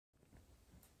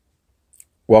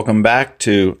Welcome back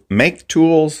to Make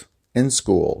Tools in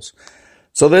Schools.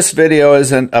 So this video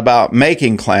isn't about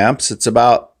making clamps, it's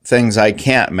about things I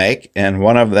can't make, and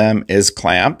one of them is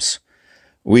clamps.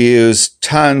 We use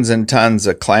tons and tons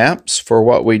of clamps for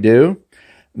what we do.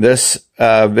 This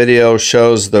video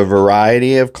shows the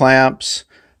variety of clamps.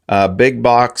 Big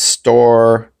box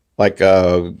store like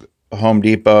a Home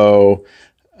Depot,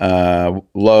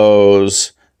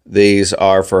 Lowe's. These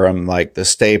are from like the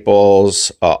Staples,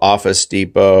 Office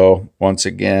Depot. Once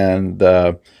again,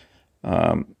 the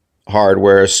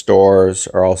hardware stores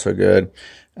are also good.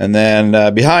 And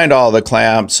then behind all the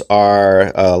clamps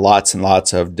are lots and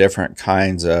lots of different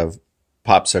kinds of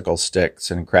popsicle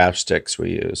sticks and craft sticks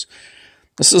we use.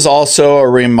 This is also a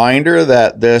reminder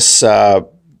that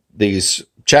these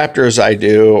chapters I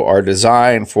do are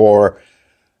designed for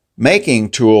making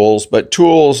tools, but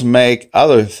tools make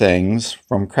other things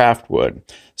from craft wood.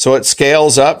 So it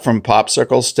scales up from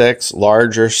popsicle sticks,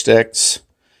 larger sticks,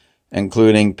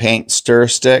 including paint stir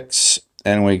sticks,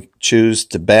 and we choose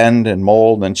to bend and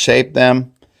mold and shape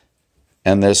them.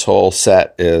 And this whole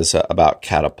set is about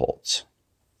catapults.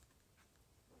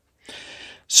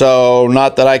 So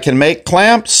not that I can make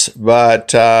clamps,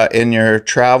 but in your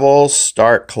travels,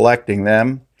 start collecting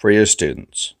them for your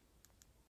students.